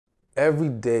Every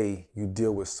day you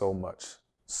deal with so much.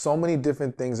 So many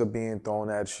different things are being thrown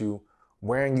at you,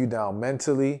 wearing you down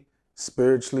mentally,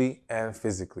 spiritually, and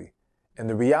physically. And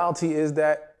the reality is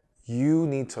that you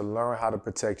need to learn how to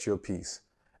protect your peace.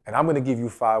 And I'm going to give you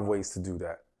 5 ways to do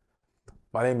that.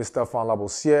 My name is Stephan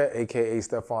aka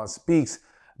Stephan Speaks,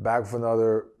 back with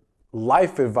another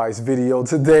life advice video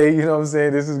today. You know what I'm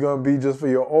saying? This is going to be just for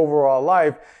your overall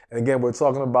life. And again, we're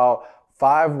talking about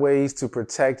 5 ways to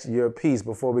protect your peace.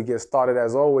 Before we get started,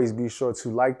 as always, be sure to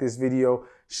like this video,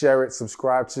 share it,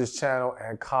 subscribe to this channel,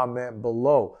 and comment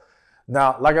below.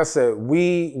 Now, like I said,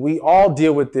 we all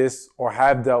deal with this or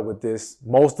have dealt with this.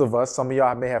 Most of us, some of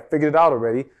y'all may have figured it out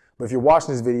already, but if you're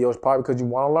watching this video, it's probably because you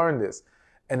want to learn this.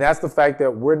 And that's the fact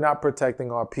that we're not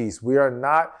protecting our peace. We are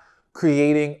not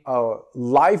creating a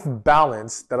life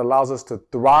balance that allows us to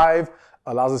thrive,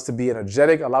 allows us to be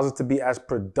energetic, allows us to be as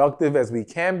productive as we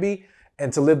can be,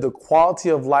 and to live the quality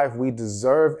of life we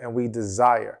deserve and we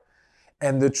desire.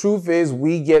 And the truth is,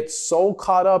 we get so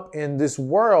caught up in this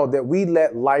world that we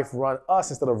let life run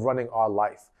us instead of running our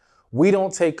life. We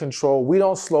don't take control, we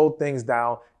don't slow things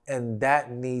down, and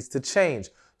that needs to change.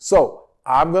 So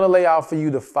I'm going to lay out for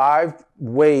you the 5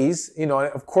 ways, and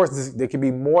of course, there can be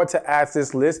more to add to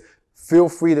this list. Feel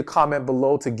free to comment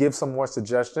below to give some more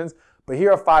suggestions, but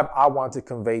here are 5 I want to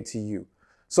convey to you.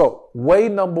 So way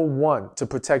number 1 to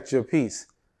protect your peace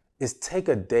is take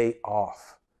a day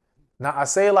off. Now, I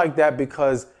say it like that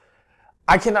because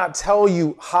I cannot tell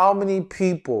you how many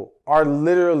people are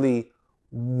literally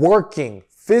working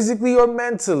physically or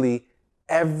mentally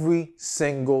every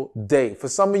single day. For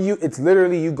some of you, it's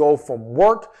literally you go from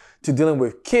work to dealing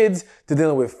with kids, to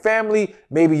dealing with family,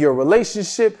 maybe your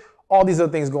relationship, all these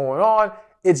other things going on.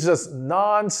 It's just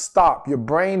nonstop. Your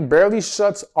brain barely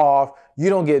shuts off. You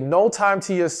don't get no time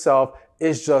to yourself.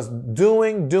 It's just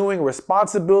doing,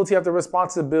 responsibility after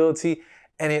responsibility,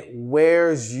 and it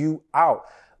wears you out.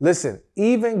 Listen,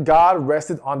 even God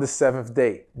rested on the 7th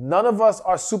day. None of us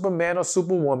are Superman or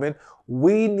Superwoman.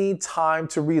 We need time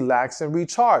to relax and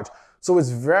recharge. So it's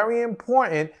very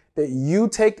important that you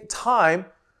take time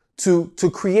to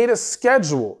create a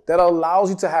schedule that allows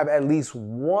you to have at least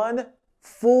one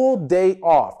full day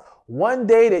off. One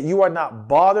day that you are not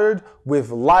bothered with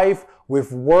life,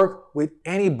 with work, with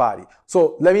anybody.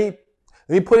 So let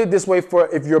me put it this way for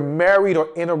if you're married or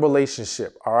in a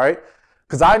relationship, all right?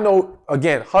 Because I know,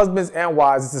 again, husbands and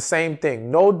wives, it's the same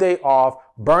thing. No day off,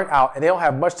 burnt out, and they don't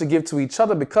have much to give to each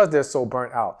other because they're so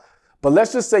burnt out. But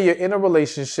let's just say you're in a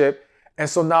relationship, and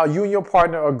so now you and your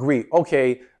partner agree,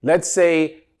 okay, let's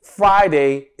say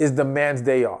Friday is the man's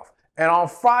day off. And on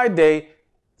Friday,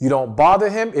 you don't bother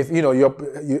him. If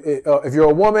if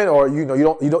you're a woman, or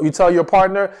you tell your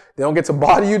partner they don't get to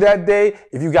bother you that day.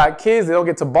 If you got kids, they don't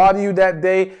get to bother you that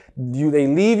day. They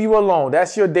leave you alone.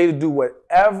 That's your day to do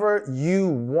whatever you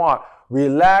want.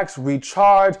 Relax,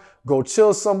 recharge, go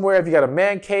chill somewhere. If you got a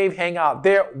man cave, hang out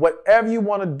there. Whatever you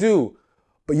want to do,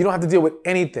 but you don't have to deal with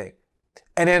anything.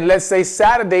 And then let's say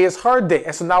Saturday is her day,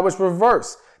 and so now it's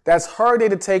reverse. That's her day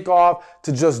to take off,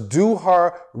 to just do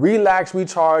her, relax,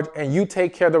 recharge, and you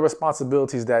take care of the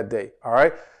responsibilities that day, all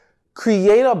right?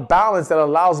 Create a balance that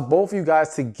allows both of you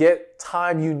guys to get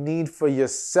time you need for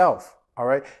yourself, all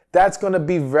right? That's going to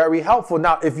be very helpful.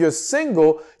 Now, if you're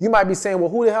single, you might be saying,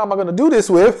 well, who the hell am I going to do this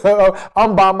with?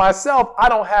 I'm by myself. I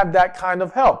don't have that kind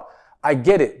of help. I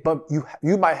get it, but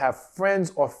you might have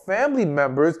friends or family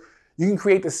members you can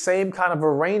create the same kind of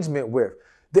arrangement with.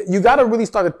 You got to really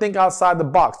start to think outside the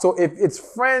box. So if it's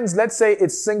friends, let's say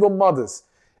it's single mothers.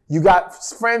 You got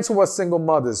friends who are single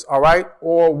mothers, all right?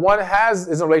 Or one is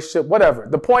in a relationship, whatever.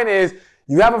 The point is,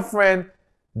 you have a friend,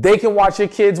 they can watch your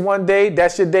kids one day,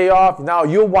 that's your day off. Now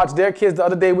you'll watch their kids the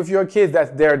other day with your kids,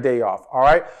 that's their day off, all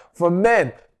right? For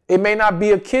men, it may not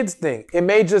be a kids thing. It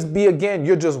may just be, again,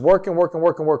 you're just working,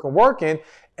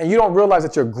 and you don't realize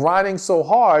that you're grinding so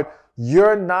hard,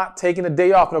 you're not taking a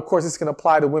day off. And of course, this can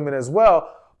apply to women as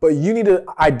well. But you need to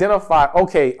identify,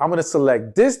 okay, I'm going to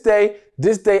select this day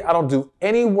I don't do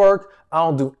any work. I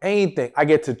don't do anything. I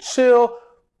get to chill,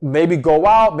 maybe go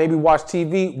out, maybe watch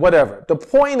TV, whatever. The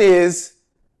point is,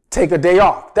 take a day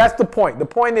off. That's the point. The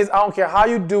point is, I don't care how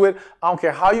you do it. I don't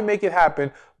care how you make it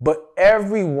happen, but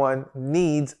everyone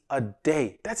needs a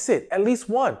day. That's it. At least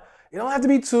one. It don't have to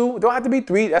be 2. It don't have to be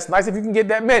 3. That's nice if you can get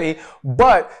that many,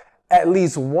 but at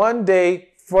least one day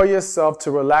for yourself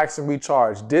to relax and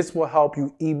recharge. This will help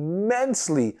you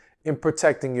immensely in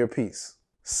protecting your peace.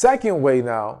 Second way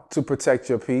now to protect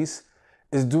your peace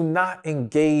is do not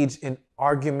engage in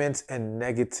arguments and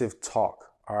negative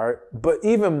talk, all right? But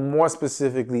even more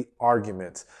specifically,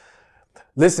 arguments.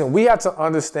 Listen, we have to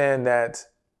understand that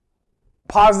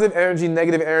positive energy,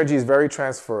 negative energy is very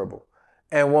transferable.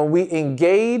 And when we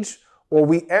engage or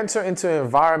we enter into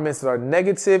environments that are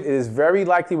negative, it is very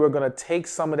likely we're going to take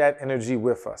some of that energy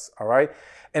with us, all right?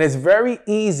 And it's very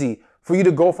easy for you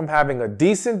to go from having a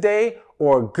decent day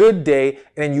or a good day,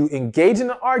 and then you engage in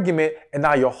an argument, and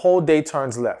now your whole day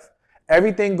turns left.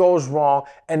 Everything goes wrong,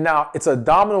 and now it's a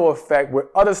domino effect where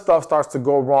other stuff starts to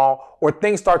go wrong or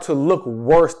things start to look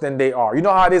worse than they are. You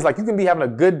know how it is? Like, you can be having a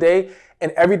good day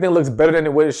and everything looks better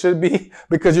than what it should be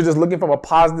because you're just looking from a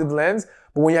positive lens.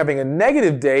 But when you're having a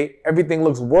negative day, everything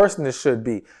looks worse than it should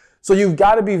be. So you've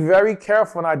got to be very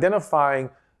careful in identifying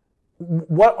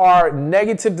what are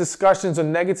negative discussions or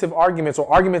negative arguments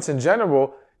or arguments in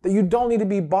general that you don't need to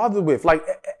be bothered with. Like,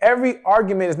 every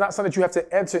argument is not something that you have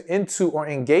to enter into or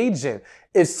engage in.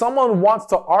 If someone wants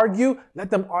to argue,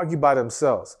 let them argue by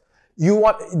themselves. You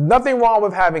want nothing wrong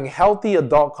with having healthy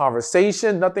adult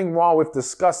conversation, nothing wrong with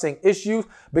discussing issues,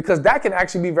 because that can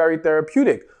actually be very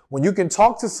therapeutic. When you can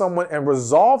talk to someone and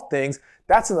resolve things,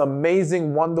 that's an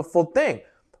amazing, wonderful thing.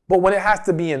 But when it has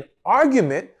to be an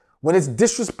argument, when it's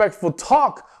disrespectful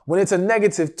talk, when it's a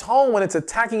negative tone, when it's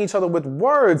attacking each other with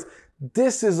words,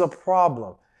 this is a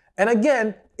problem. And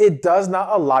again, it does not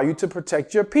allow you to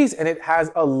protect your peace, and it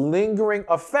has a lingering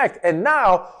effect. And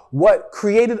now what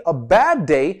created a bad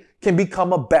day can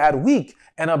become a bad week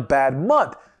and a bad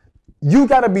month. You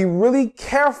got to be really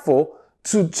careful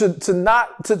to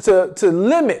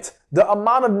limit the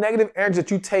amount of negative energy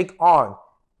that you take on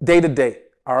day to day.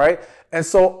 All right. And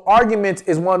so arguments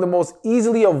is one of the most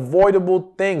easily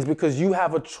avoidable things because you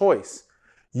have a choice.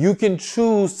 You can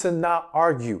choose to not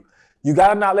argue. You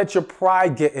got to not let your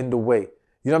pride get in the way.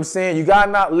 You know what I'm saying? You got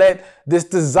to not let this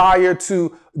desire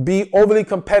to be overly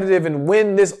competitive and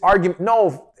win this argument.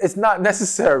 No, it's not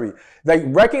necessary. Like,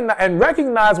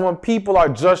 recognize when people are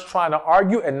just trying to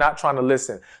argue and not trying to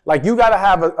listen. Like, you got to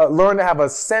have learn to have a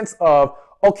sense of,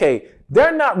 okay,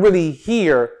 they're not really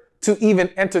here to even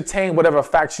entertain whatever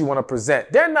facts you want to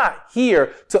present. They're not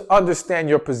here to understand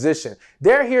your position.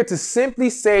 They're here to simply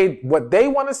say what they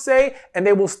want to say, and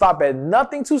they will stop at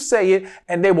nothing to say it,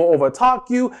 and they will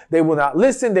overtalk you. They will not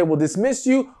listen. They will dismiss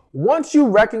you. Once you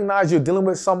recognize you're dealing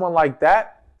with someone like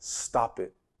that, stop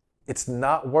it. It's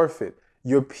not worth it.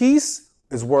 Your peace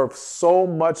is worth so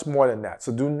much more than that.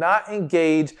 So do not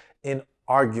engage in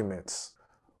arguments.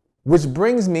 Which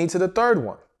brings me to the third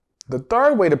one. The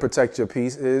third way to protect your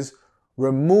peace is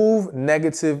remove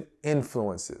negative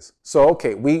influences. So,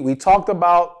 okay, we talked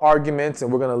about arguments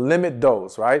and we're going to limit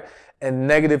those, right? And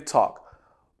negative talk.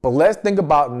 But let's think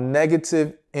about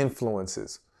negative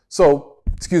influences. So,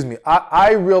 excuse me,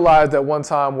 I realized at one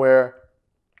time where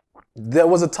there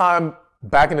was a time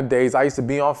back in the days, I used to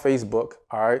be on Facebook,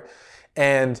 all right?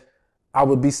 And I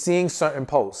would be seeing certain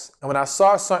posts. And when I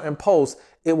saw certain posts,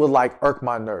 it would like irk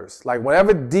my nerves. Like,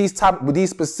 whenever these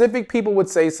specific people would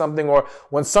say something, or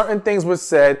when certain things were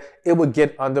said, it would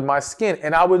get under my skin.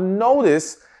 And I would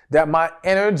notice that my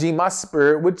energy, my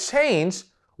spirit would change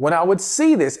when I would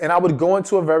see this, and I would go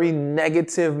into a very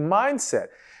negative mindset.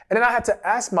 And then I had to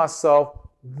ask myself,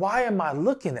 why am I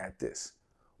looking at this?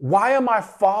 Why am I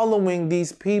following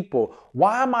these people?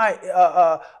 Why am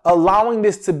I allowing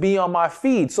this to be on my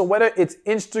feed? So whether it's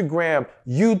Instagram,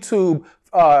 YouTube,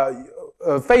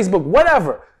 Facebook,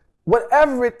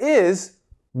 whatever it is,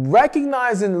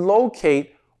 recognize and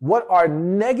locate what are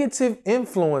negative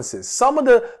influences. Some of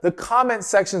the comment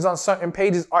sections on certain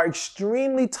pages are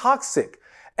extremely toxic.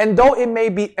 And though it may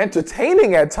be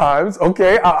entertaining at times,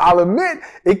 okay, I'll admit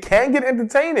it can get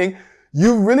entertaining,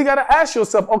 you really got to ask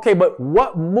yourself, okay, but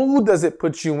what mood does it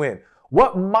put you in?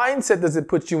 What mindset does it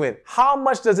put you in? How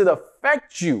much does it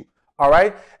affect you? All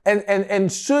right.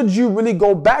 And should you really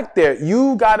go back there,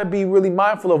 you got to be really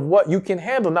mindful of what you can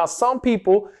handle. Now, some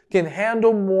people can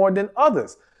handle more than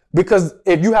others, because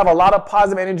if you have a lot of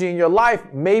positive energy in your life,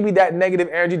 maybe that negative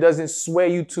energy doesn't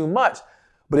sway you too much.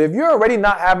 But if you're already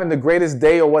not having the greatest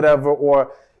day or whatever,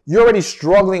 or you're already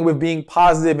struggling with being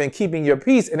positive and keeping your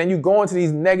peace, and then you go into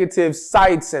these negative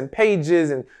sites and pages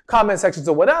and comment sections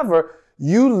or whatever,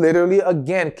 you literally,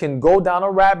 again, can go down a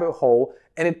rabbit hole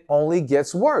and it only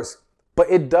gets worse. But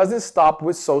it doesn't stop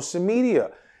with social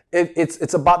media.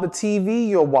 It's about the TV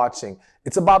you're watching.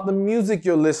 It's about the music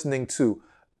you're listening to.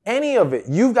 Any of it.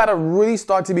 You've got to really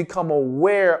start to become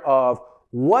aware of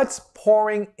what's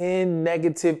pouring in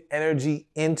negative energy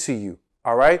into you.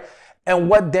 All right. And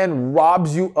what then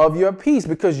robs you of your peace,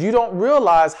 because you don't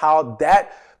realize how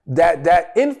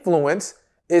that influence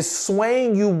is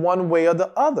swaying you one way or the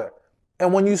other.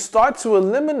 And when you start to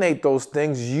eliminate those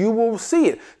things, you will see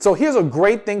it. So here's a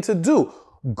great thing to do.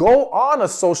 Go on a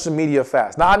social media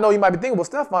fast. Now, I know you might be thinking, well,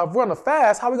 Stephan, if we're on a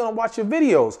fast, how are we going to watch your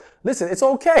videos? Listen, it's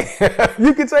okay.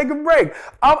 You can take a break.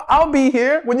 I'll be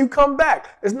here when you come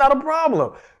back. It's not a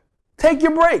problem. Take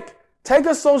your break. Take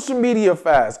a social media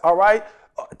fast, all right?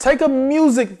 Take a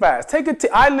music fast.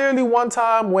 I literally one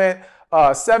time went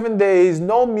 7 days,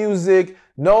 no music,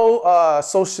 no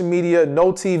social media,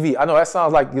 no TV. I know that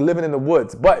sounds like you're living in the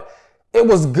woods, but it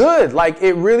was good. Like,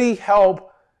 it really helped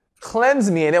cleanse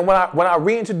me. And then when I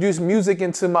reintroduced music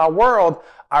into my world,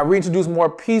 I reintroduced more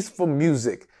peaceful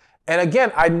music. And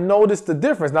again, I noticed the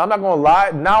difference. Now, I'm not going to lie.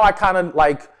 Now I kind of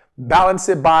like balance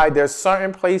it by there's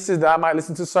certain places that I might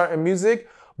listen to certain music.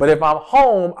 But if I'm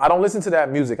home, I don't listen to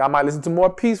that music. I might listen to more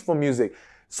peaceful music.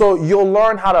 So you'll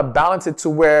learn how to balance it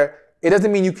to where it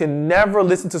doesn't mean you can never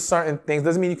listen to certain things.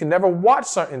 Doesn't mean you can never watch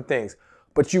certain things.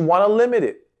 But you want to limit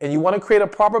it. And you want to create a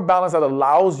proper balance that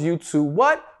allows you to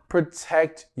what?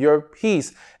 Protect your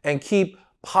peace and keep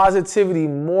positivity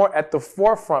more at the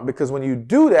forefront, because when you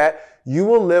do that, you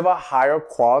will live a higher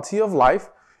quality of life.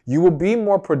 You will be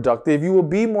more productive. You will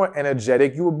be more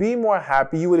energetic. You will be more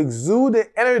happy. You will exude the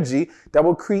energy that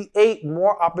will create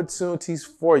more opportunities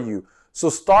for you. So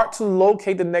start to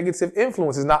locate the negative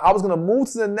influences. Now, I was going to move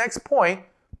to the next point,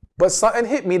 but something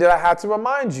hit me that I had to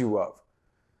remind you of.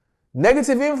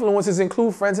 Negative influences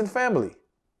include friends and family.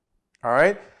 All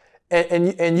right?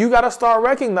 And you got to start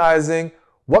recognizing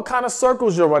what kind of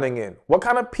circles you're running in, what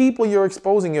kind of people you're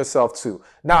exposing yourself to.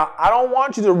 Now, I don't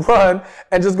want you to run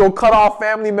and just go cut off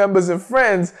family members and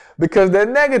friends because they're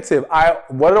negative.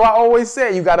 What do I always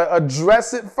say? You got to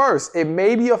address it first. It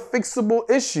may be a fixable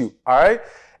issue, all right?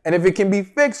 And if it can be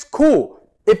fixed, cool.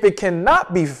 If it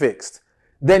cannot be fixed,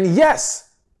 then yes,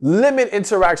 limit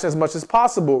interaction as much as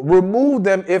possible. Remove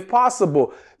them if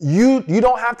possible. You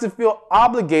don't have to feel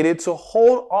obligated to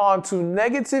hold on to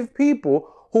negative people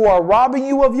who are robbing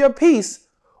you of your peace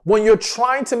when you're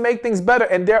trying to make things better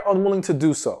and they're unwilling to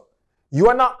do so. You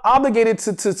are not obligated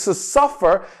to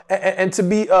suffer and to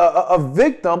be a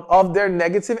victim of their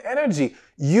negative energy.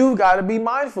 You got to be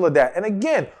mindful of that. And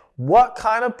again, what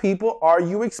kind of people are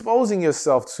you exposing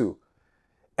yourself to?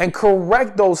 And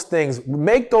correct those things,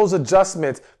 make those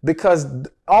adjustments, because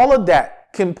all of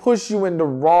that can push you in the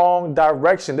wrong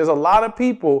direction. There's a lot of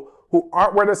people who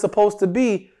aren't where they're supposed to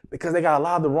be because they got a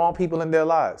lot of the wrong people in their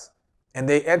lives. And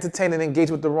they entertain and engage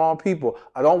with the wrong people.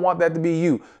 I don't want that to be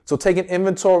you. So take an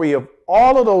inventory of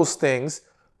all of those things,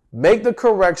 make the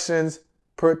corrections,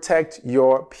 protect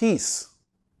your peace.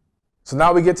 So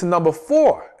now we get to number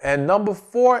 4. And number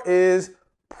 4 is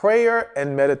prayer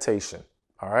and meditation.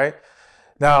 All right.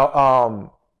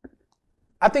 Now,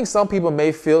 I think some people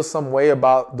may feel some way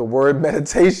about the word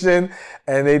meditation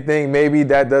and they think maybe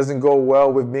that doesn't go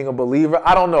well with being a believer.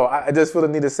 I don't know. I just feel the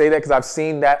need to say that because I've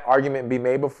seen that argument be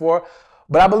made before.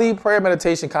 But I believe prayer and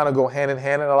meditation kind of go hand in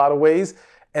hand in a lot of ways.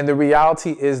 And the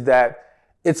reality is that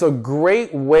it's a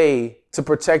great way to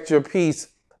protect your peace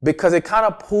because it kind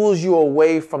of pulls you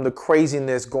away from the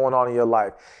craziness going on in your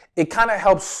life. It kind of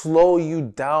helps slow you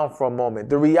down for a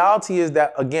moment. The reality is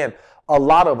that, again, a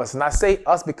lot of us, and I say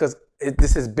us because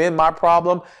this has been my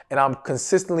problem and I'm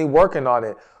consistently working on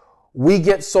it. We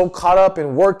get so caught up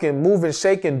in working, moving,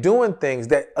 shaking, doing things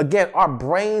that, again, our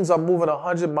brains are moving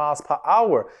 100 miles per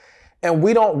hour. And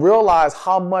we don't realize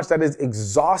how much that is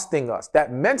exhausting us.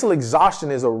 That mental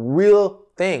exhaustion is a real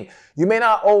thing. You may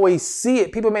not always see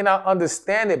it. People may not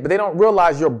understand it, but they don't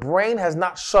realize your brain has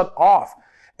not shut off.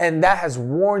 And that has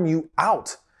worn you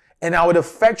out. And now it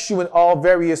affects you in all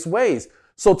various ways.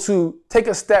 So to take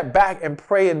a step back and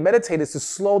pray and meditate is to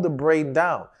slow the brain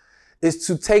down. Is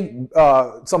to take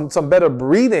some better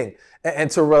breathing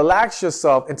and to relax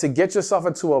yourself and to get yourself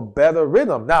into a better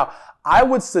rhythm. Now, I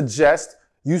would suggest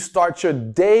you start your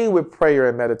day with prayer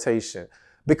and meditation,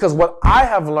 because what I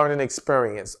have learned and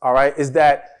experienced, all right, is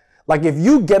that like if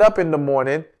you get up in the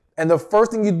morning and the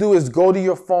first thing you do is go to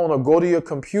your phone or go to your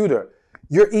computer,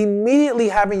 you're immediately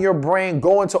having your brain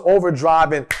go into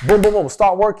overdrive and boom, boom, boom,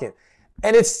 start working.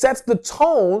 And it sets the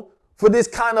tone for this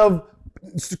kind of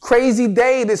crazy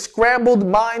day, this scrambled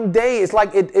mind day. It's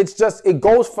like it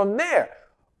goes from there.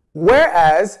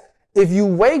 Whereas if you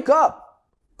wake up,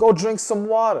 go drink some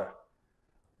water,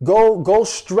 go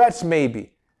stretch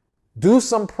maybe, do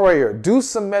some prayer, do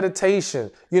some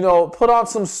meditation, put on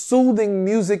some soothing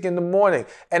music in the morning.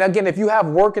 And again, if you have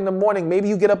work in the morning, maybe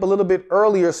you get up a little bit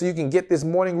earlier so you can get this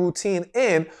morning routine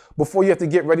in before you have to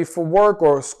get ready for work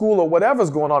or school or whatever's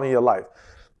going on in your life.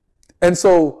 And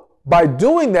so by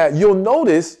doing that, you'll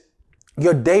notice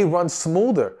your day runs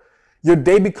smoother. Your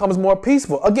day becomes more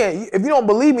peaceful. Again, if you don't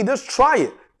believe me, just try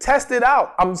it. Test it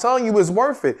out. I'm telling you, it's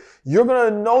worth it. You're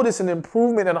going to notice an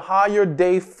improvement in how your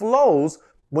day flows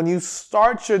when you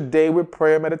start your day with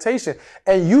prayer and meditation.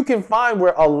 And you can find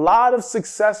where a lot of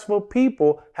successful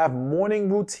people have morning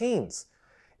routines.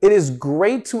 It is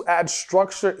great to add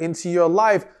structure into your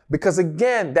life because,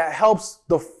 again, that helps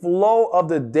the flow of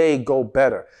the day go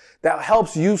better. That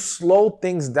helps you slow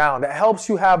things down. That helps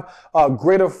you have a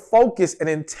greater focus and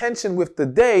intention with the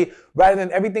day rather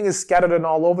than everything is scattered and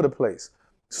all over the place.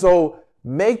 So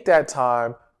make that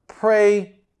time,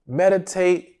 pray,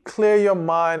 meditate, clear your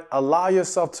mind, allow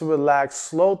yourself to relax,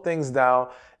 slow things down,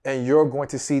 and you're going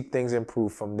to see things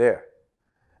improve from there.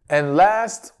 And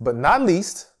last but not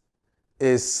least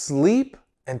is sleep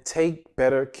and take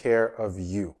better care of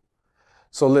you.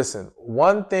 So listen,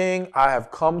 one thing I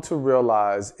have come to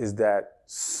realize is that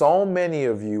so many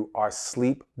of you are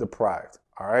sleep deprived,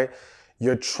 all right?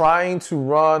 You're trying to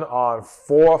run on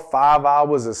 4 or 5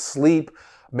 hours of sleep,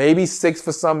 maybe 6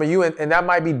 for some of you, and that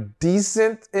might be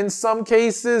decent in some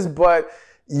cases, but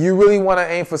you really want to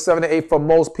aim for 7 to 8 for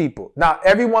most people. Now,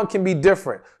 everyone can be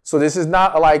different. So this is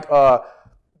not like a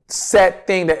set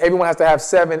thing that everyone has to have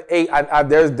 7, 8.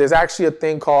 There's actually a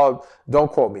thing called, don't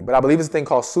quote me, but I believe it's a thing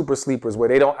called super sleepers where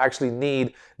they don't actually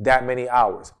need that many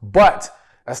hours. But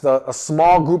that's a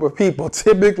small group of people.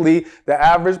 Typically, the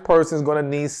average person is going to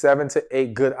need 7 to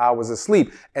 8 good hours of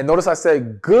sleep. And notice I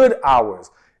said good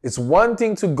hours. It's one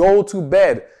thing to go to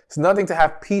bed. It's nothing to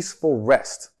have peaceful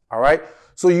rest. All right.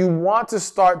 So you want to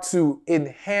start to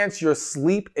enhance your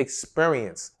sleep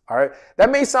experience. All right. That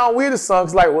may sound weird to some.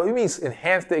 It's like, well, you mean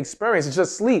enhance the experience? It's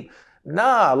just sleep.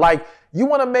 Nah, like you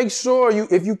want to make sure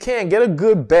if you can, get a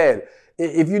good bed.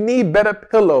 If you need better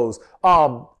pillows,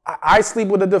 I sleep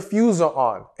with a diffuser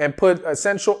on and put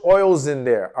essential oils in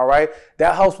there. All right.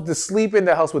 That helps with the sleeping.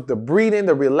 That helps with the breathing,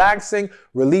 the relaxing,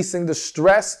 releasing the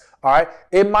stress. All right.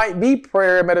 It might be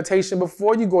prayer and meditation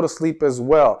before you go to sleep as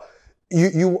well.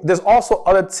 There's also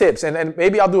other tips, and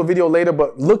maybe I'll do a video later,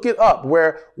 but look it up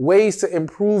where ways to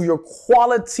improve your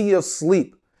quality of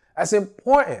sleep. That's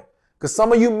important because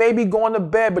some of you may be going to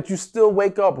bed, but you still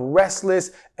wake up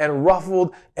restless and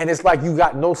ruffled, and it's like you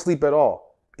got no sleep at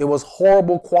all. It was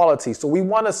horrible quality. So we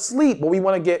want to sleep, but we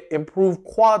want to get improved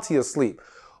quality of sleep.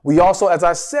 We also, as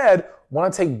I said,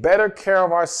 want to take better care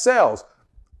of ourselves.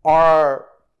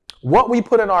 What we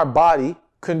put in our body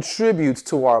contributes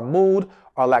to our mood,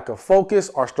 our lack of focus,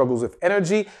 our struggles with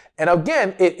energy. And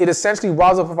again, it essentially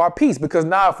robs us of our peace because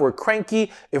now if we're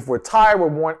cranky, if we're tired, we're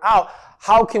worn out,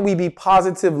 how can we be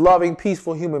positive, loving,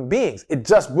 peaceful human beings? It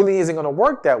just really isn't going to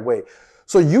work that way.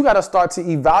 So you got to start to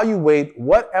evaluate,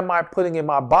 what am I putting in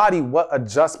my body? What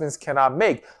adjustments can I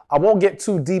make? I won't get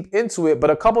too deep into it, but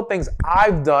a couple things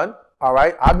I've done, all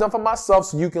right, I've done for myself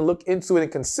so you can look into it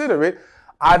and consider it.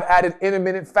 I've added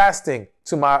intermittent fasting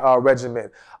to my regimen.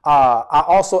 I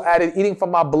also added eating from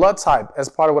my blood type as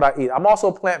part of what I eat. I'm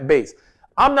also plant-based.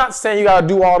 I'm not saying you got to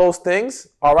do all those things,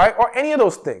 all right, or any of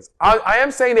those things. I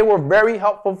am saying they were very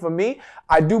helpful for me.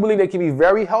 I do believe they can be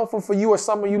very helpful for you or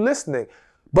some of you listening.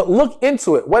 But look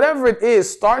into it. Whatever it is,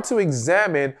 start to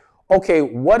examine, okay,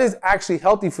 what is actually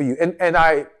healthy for you? And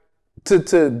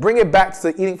to bring it back to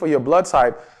eating for your blood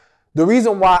type, the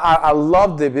reason why I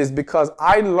loved it is because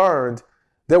I learned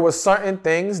there were certain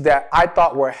things that I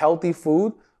thought were healthy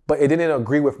food, but it didn't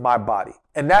agree with my body.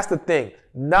 And that's the thing.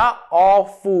 Not all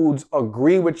foods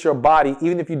agree with your body,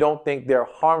 even if you don't think they're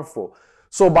harmful.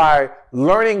 So by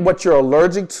learning what you're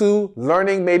allergic to,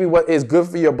 learning maybe what is good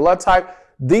for your blood type,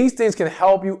 these things can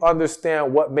help you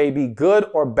understand what may be good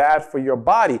or bad for your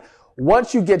body.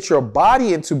 Once you get your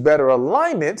body into better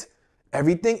alignment,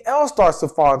 everything else starts to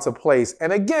fall into place.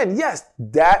 And again, yes,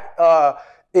 that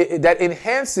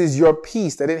enhances your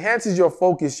peace, that enhances your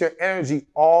focus, your energy,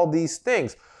 all these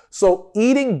things. So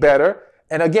eating better,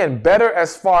 and again, better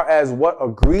as far as what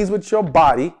agrees with your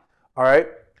body, all right?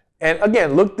 And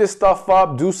again, look this stuff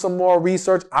up, do some more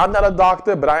research. I'm not a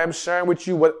doctor, but I am sharing with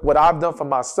you what I've done for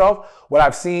myself, what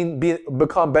I've seen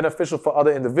become beneficial for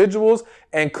other individuals,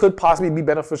 and could possibly be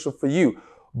beneficial for you.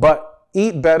 But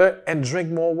eat better and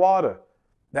drink more water.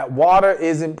 That water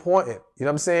is important. You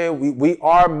know what I'm saying? We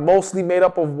are mostly made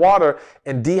up of water,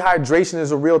 and dehydration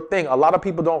is a real thing. A lot of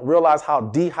people don't realize how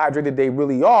dehydrated they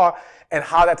really are and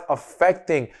how that's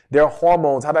affecting their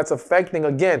hormones, how that's affecting,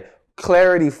 again,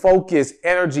 clarity, focus,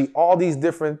 energy, all these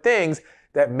different things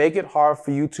that make it hard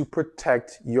for you to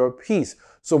protect your peace.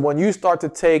 So when you start to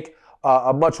take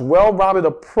a much well-rounded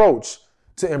approach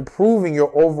to improving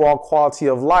your overall quality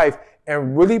of life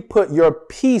and really put your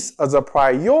peace as a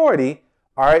priority,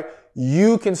 all right,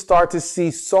 you can start to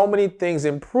see so many things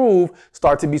improve,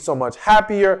 start to be so much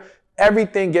happier.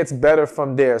 Everything gets better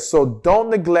from there. So don't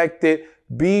neglect it.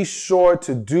 Be sure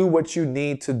to do what you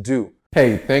need to do.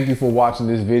 Hey, thank you for watching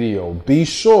this video. Be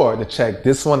sure to check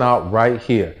this one out right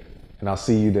here, and I'll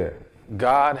see you there.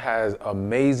 God has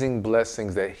amazing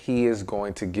blessings that He is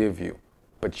going to give you,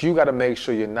 but you got to make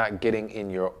sure you're not getting in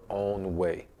your own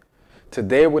way.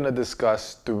 Today, we're going to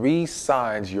discuss 3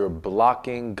 signs you're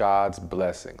blocking God's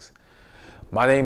blessings. My name